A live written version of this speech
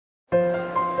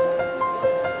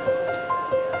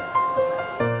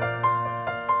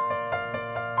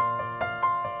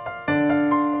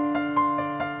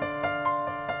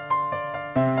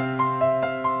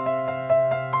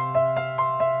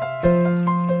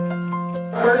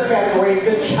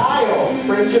categories, The Child,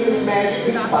 Friendship is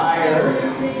Magic Expire.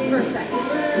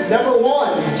 Number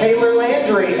 1, Taylor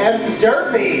Landry as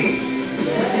Derpy.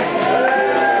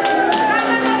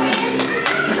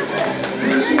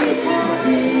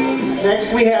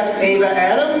 Next we have Ava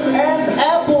Adams as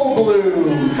Apple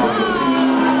Bloom.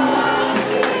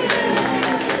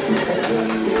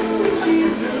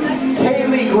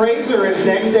 Kaylee Grazer is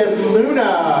next as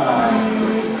Luna.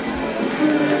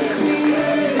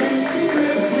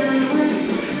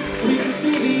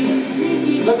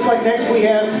 Looks like next we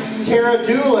have Tara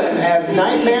Doolin as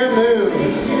Nightmare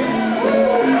Moons.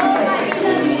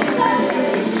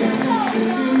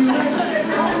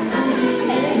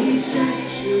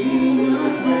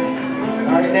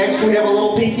 Alright, next we have a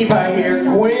little Pinkie Pie here.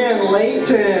 Gwen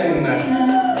Layton.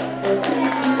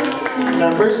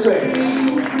 Number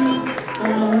 6.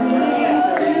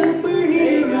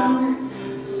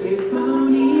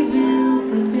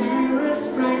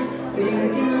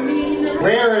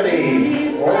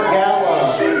 Rarity, or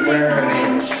Gala,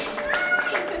 Rarity.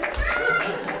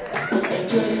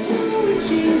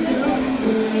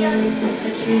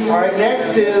 Alright,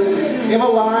 next is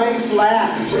Emmeline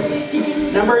Flat,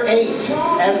 number 8,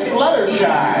 as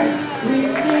Fluttershy.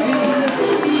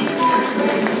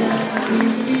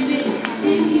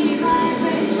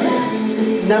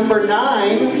 Number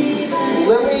 9,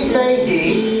 Lily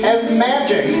Fahey as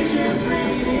Magic.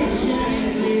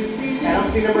 I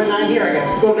don't see number 9 here, I guess.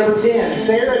 Let's go to number 10.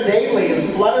 Sarah Daly is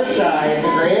Fluttershy at the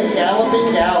Grand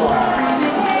Galloping Gala.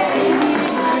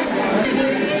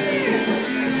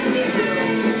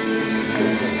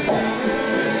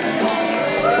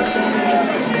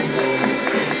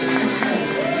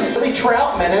 Billy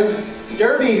Troutman is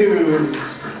Derby Hooves.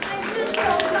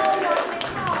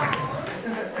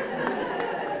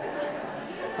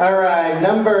 Alright,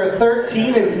 number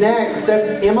 13 is next. That's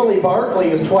Emily Barkley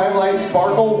as Twilight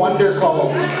Sparkle Wonder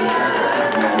Cult.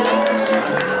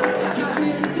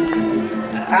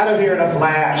 Out of here in a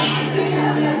flash.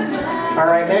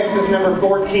 Alright, next is number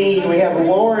 14. We have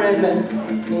Lauren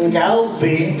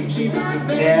Galsby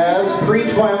as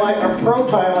Pre-Twilight or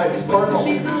Pro-Twilight Sparkle.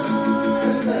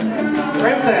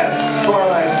 Princess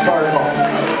Twilight Sparkle.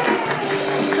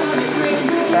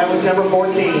 That was number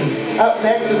 14. Up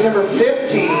next is number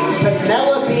 15,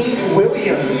 Penelope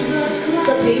Williams,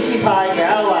 the Pinkie Pie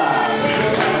Gala.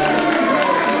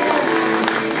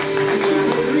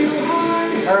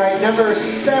 Alright, number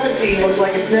 17 looks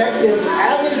like it's next. It's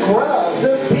Allie Grubbs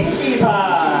as Pinkie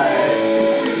Pie.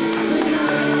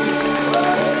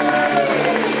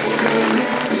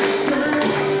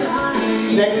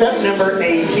 Next up, number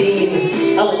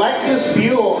 18, Alexis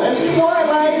Buell as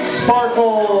Twilight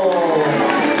Sparkle.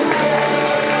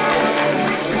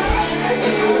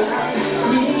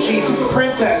 She's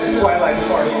Princess Twilight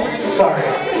Sparkle. Sorry.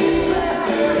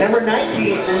 Number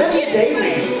 19, Lydia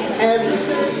Daly as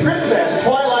Princess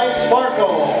Twilight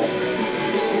Sparkle.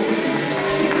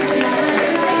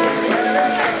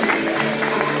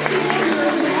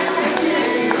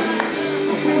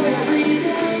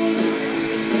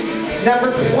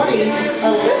 Number 20,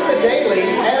 Alyssa Daly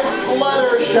as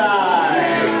Fluttershy.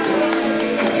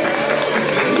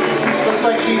 Looks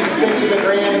like she's been to the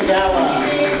Grand Gala.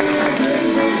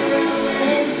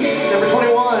 Number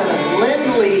 21,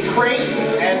 Lindley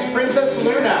Creighton as Princess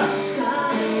Luna.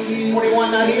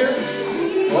 21 not here?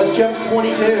 Let's jump to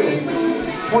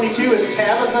 22. 22 is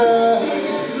Tabitha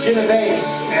Genovese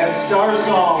as Star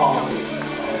Song.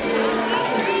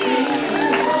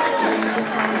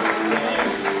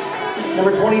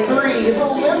 Number 23 is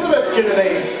Elizabeth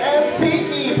Genovese as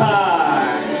Pinkie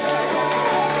Pie.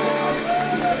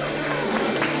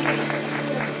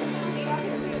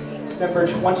 Number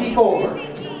 24,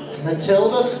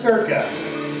 Matilda Skirka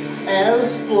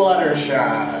as Fluttershy.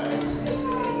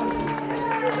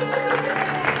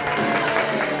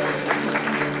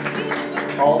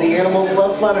 All the animals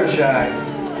love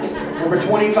Fluttershy. Number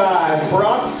 25,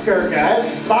 Brock Skirka as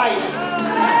Spike.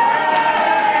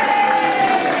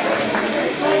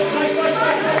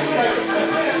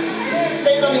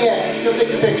 Stay on the X, he'll take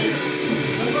the picture.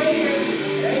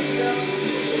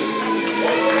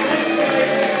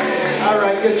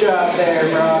 Alright, good job there,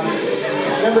 Brock.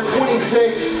 Number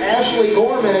 26, Ashley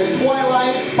Gorman as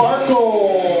Twilight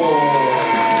Sparkle.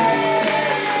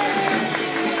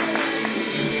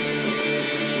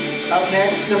 Up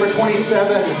next, number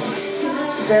 27,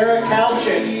 Sarah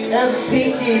Kalchik as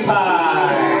Pinkie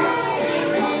Pie.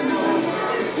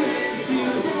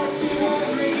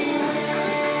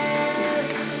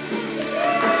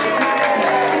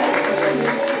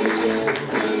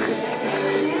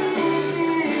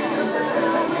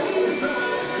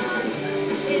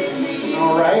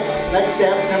 All right. right, next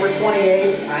step, number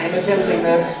 28. I am attempting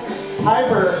this.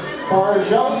 Piper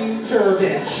Barjovich,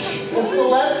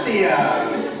 Celestia.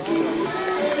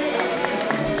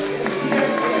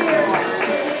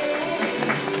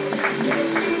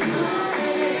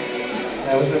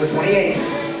 That was number 28.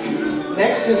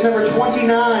 Next is number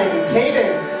 29,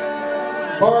 Cadence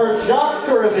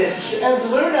Barjovich as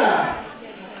Luna.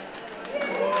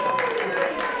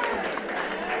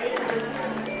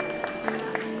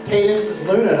 Cadence is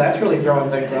Luna. That's really throwing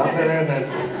things off there, isn't it?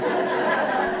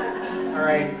 All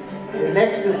right.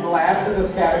 Next is the last in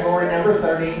this category, number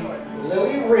 30,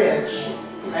 Lily Rich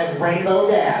as Rainbow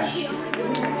Dash.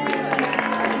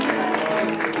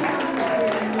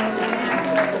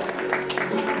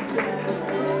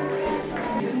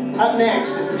 Up next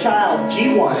is the child,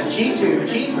 G1, G2,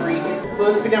 G3. So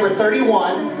this will be number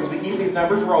 31, because we keep these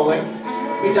numbers rolling.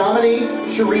 We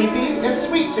Dominique Sharifi as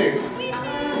Sweet Tooth.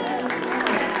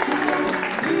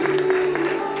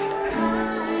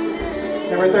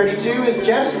 Number 32 is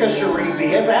Jessica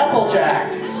Sharifi as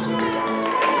Applejack.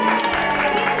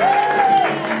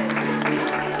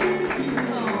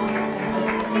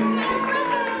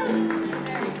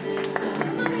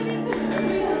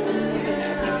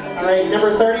 All right,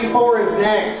 number 34 is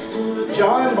next.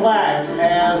 John Black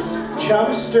as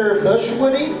Chumster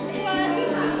Bushwoody.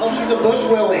 Oh, she's a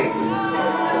Bushwillie.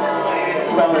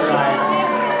 Spell it right.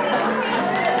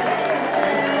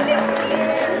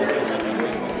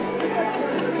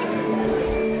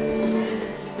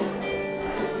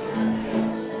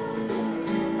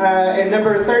 And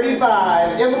number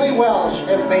 35, Emily Welsh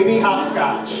as Baby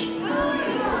Hopscotch.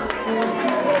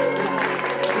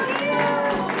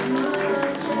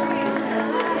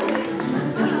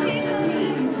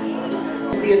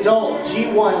 The adult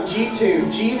G1, G2,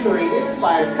 G3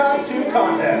 Inspired Costume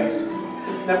Contest.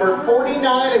 Number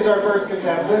 49 is our first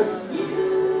contestant,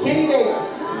 Kitty Davis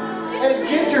as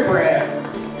Gingerbread.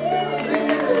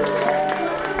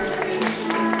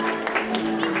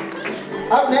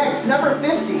 Up next, number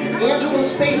 50, Angela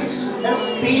Speaks as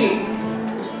Speedy.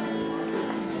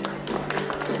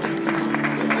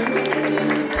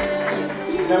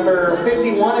 Number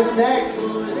 51 is next,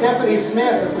 Stephanie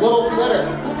Smith as Little Glitter.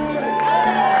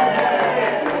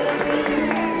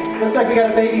 Looks like we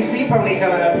got a Baby Sea Pony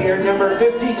coming up here. Number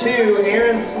 52,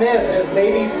 Aaron Smith as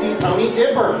Baby Sea Pony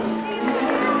Dipper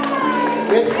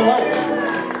with float.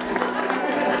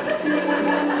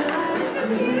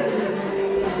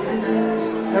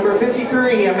 Number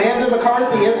 53, Amanda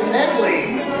McCarthy as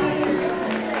Nedley.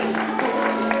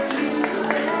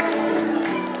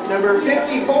 Number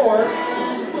 54,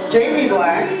 Jamie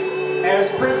Black as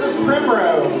Princess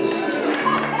Primrose.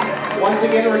 Once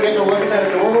again, we're getting a look at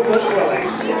that adorable Bushwillie.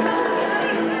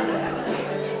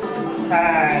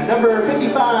 Number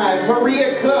 55,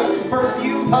 Maria Cook,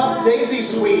 Perfume Puff Daisy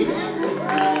Sweet.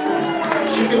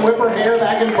 She can whip her hair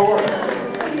back and forth.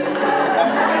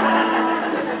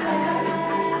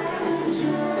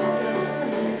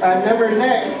 Number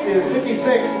next is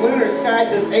 56, Lunar Sky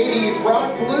does 80s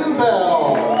Rock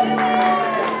Bluebell.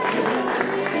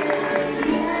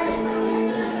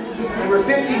 Number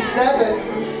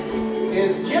 57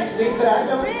 is Gypsy, but I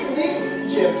don't see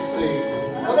Gypsy.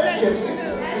 Oh, there's Gypsy.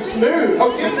 Smooth.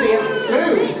 Oh, Gypsy and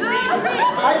Smooth.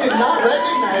 I did not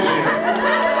recognize you.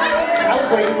 I was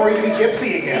waiting for you to be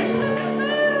Gypsy again.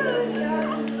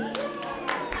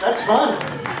 That's fun.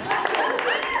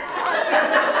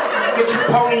 Get your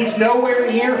ponies nowhere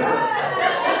near her.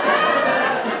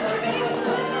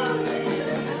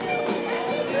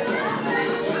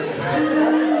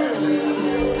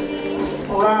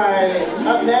 Right,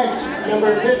 up next,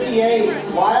 number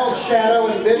 58, Wild Shadow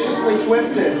and Viciously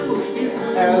Twisted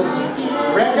as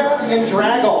Rekka and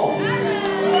Draggle.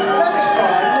 That's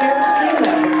fun, we haven't seen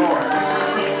that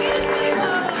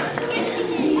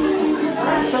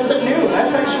before. Something new,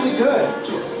 that's actually good.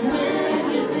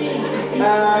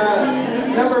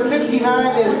 Number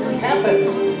 59 is Captain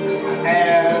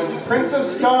as Princess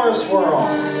Star Swirl.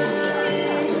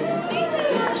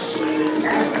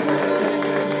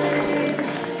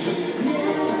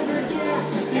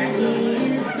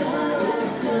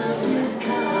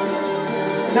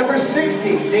 Number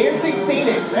 60, Dancing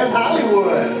Phoenix as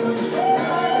Hollywood.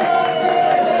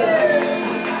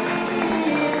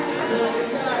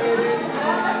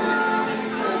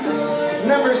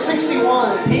 Number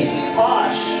 61, Pinky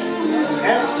Posh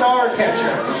as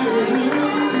Starcatcher.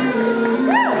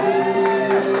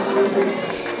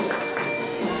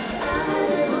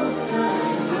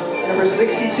 Number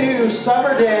 62,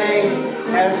 Summer Day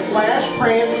as Flash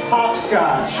Prince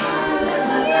Hopscotch.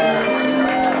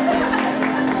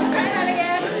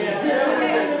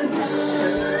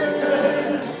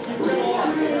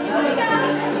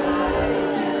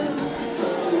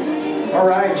 All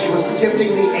right, she was attempting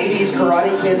the 80s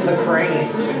Karate Kid, The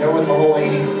Crane, to go with the whole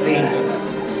 80s theme.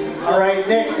 All right,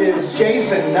 next is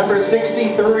Jason, number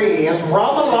 63, is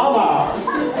Rama Lama.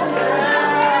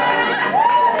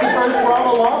 The first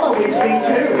Rama Lama we've seen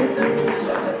too.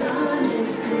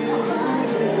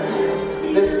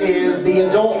 This is the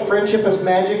Adult Friendship is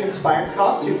Magic Inspired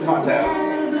Costume Contest.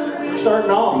 We're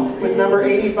starting off with number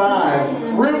 85,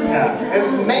 Ruka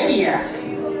as Maniac.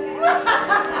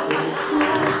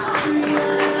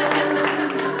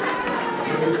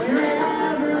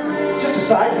 Just a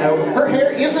side note, her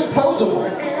hair isn't posable,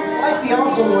 like the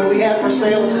awesome one we had for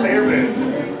sale at Fairview.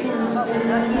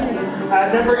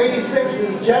 Number 86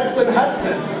 is Judson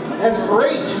Hudson as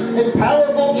Great and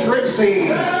Powerful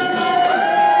Trixie.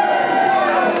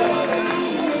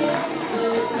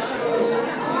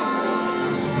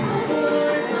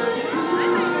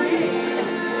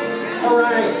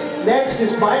 Alright, next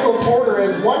is Michael Porter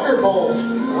as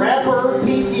Wonderbolt, rapper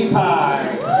Pinkie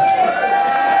Pie.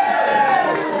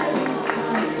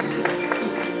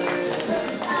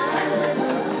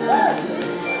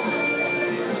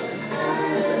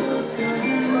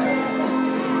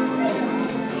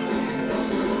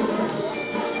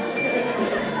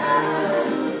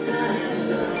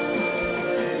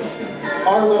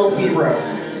 Our little hero.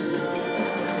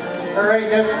 Alright,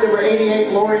 next number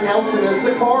 88, Lori Nelson as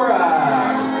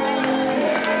Sakura.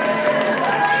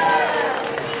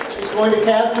 She's going to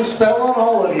cast a spell on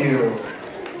all of you.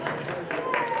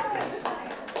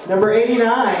 Number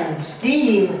 89,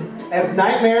 Scheme as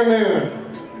Nightmare Moon.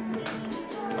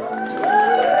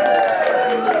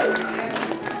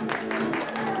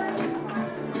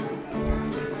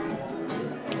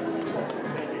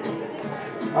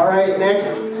 Alright, next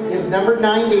is number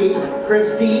 90,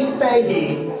 Christine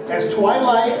Fahey as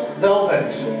Twilight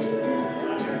Velvet.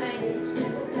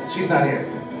 She's not here.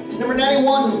 Number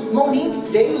 91,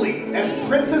 Monique Daly as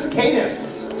Princess Cadence.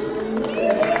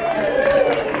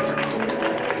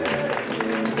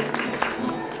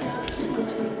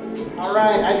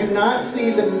 Alright, I do not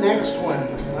see the next one.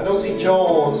 I don't see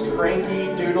Joel's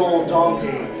Cranky Doodle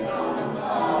Donkey.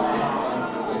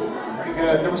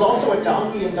 Good. There was also a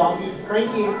Donkey and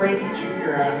Cranky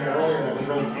Jr. out here earlier that was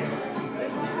really cute.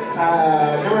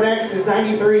 Number next is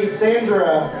 93,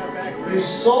 Sandra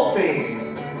Yusolfi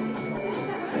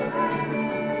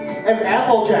as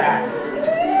Applejack.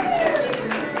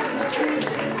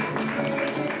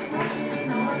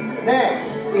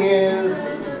 Next is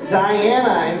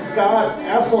Diana and Scott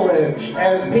Esselage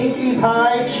as Pinkie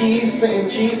Pie Cheese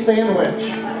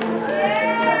Sandwich.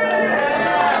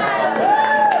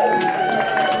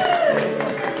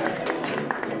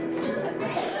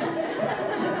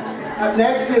 Up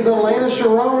next is Elena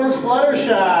Sharon as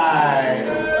Fluttershy.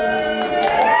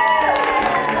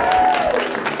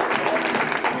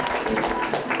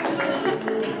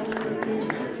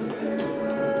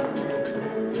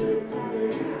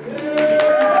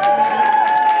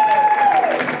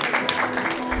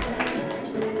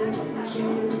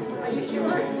 Are you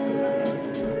sure?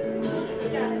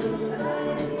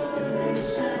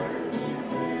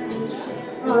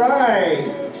 All right.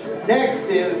 Next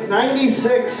is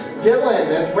 96, Dylan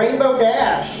as Rainbow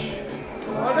Dash.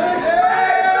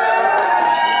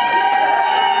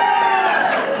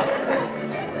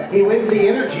 He wins the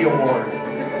Energy Award.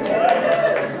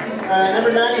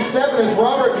 Number 97 is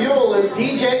Robert Buell as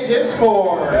DJ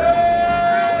Discord.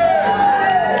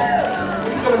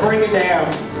 He's going to bring it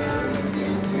down.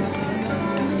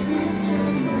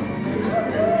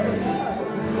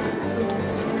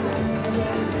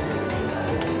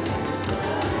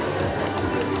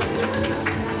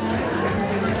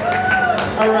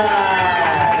 Alright.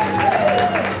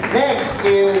 Next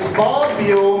is Bob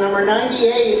Buell, number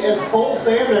 98, as Cole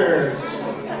Sanders.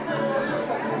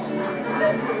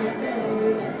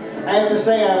 I have to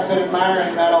say, I've been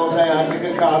admiring that all day. That's a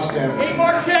good costume. Eat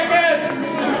more chicken!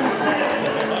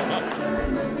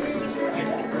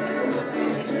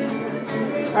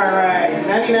 Alright,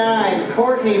 99,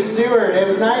 Courtney Stewart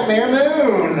as Nightmare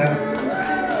Moon.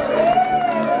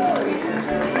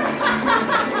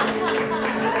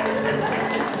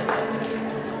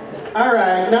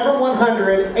 Alright, number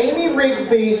 100, Amy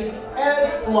Rigsby as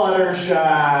Fluttershy.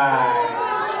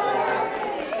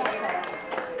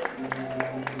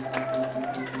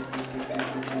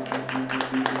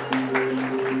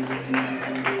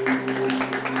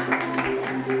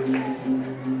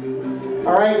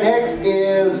 Alright, next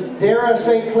is Dara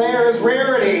St. Clair as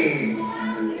Rarity.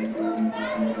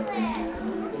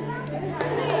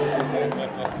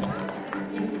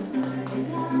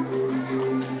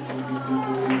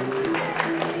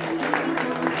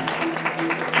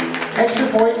 Extra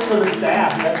points for the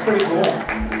staff. That's pretty cool.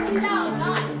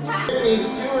 Emily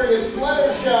Stewart is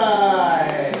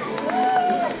Fluttershy.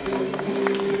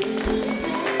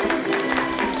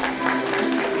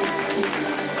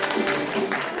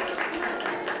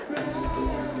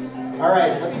 All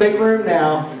right, let's make room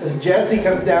now as Jessie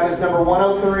comes down as number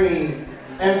 103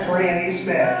 as Brandy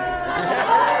Smith.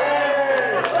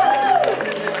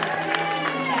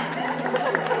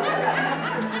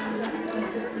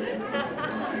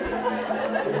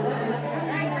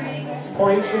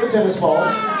 Points for the tennis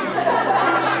balls.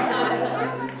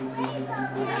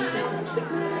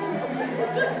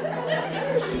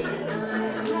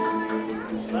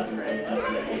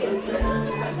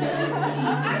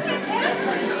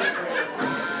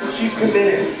 She's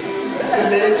committed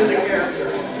to the character.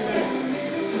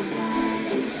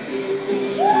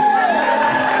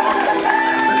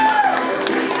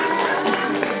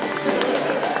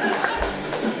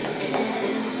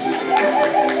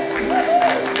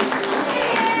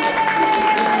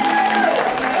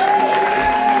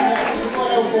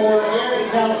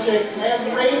 As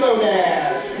Rainbow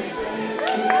Dash.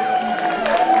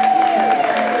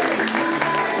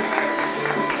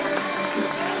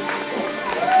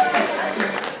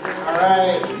 All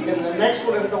right, and the next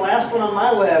one is the last one on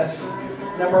my list.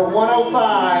 Number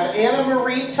 105, Anna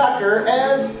Marie Tucker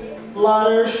as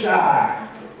Fluttershy.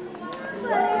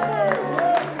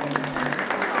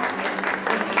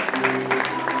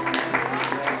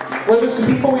 Were there some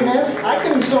people we missed? I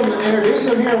can still introduce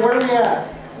them here. Where are we at?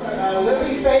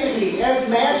 Lily Fahey as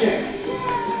Magic.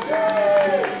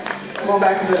 Come on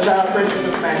back to the child friendship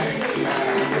as Magic.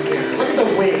 Look at the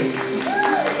wings.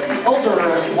 Those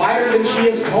are wider than she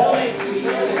is tall. And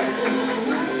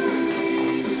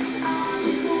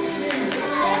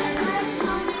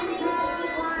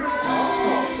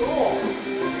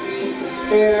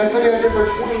let's look at number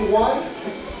 21,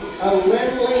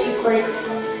 Lindley Creighton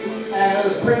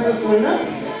as Princess Luna.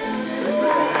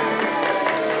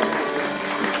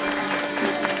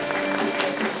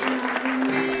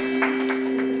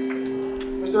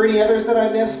 Was there any others that I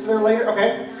missed there later?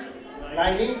 Okay.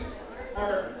 90?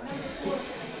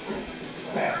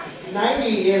 Okay.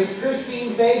 90 is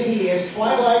Christine Fahey as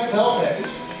Twilight Velvet.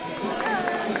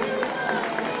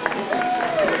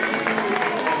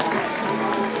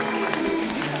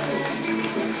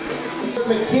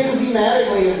 Mackenzie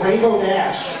Mattingly as Rainbow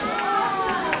Dash.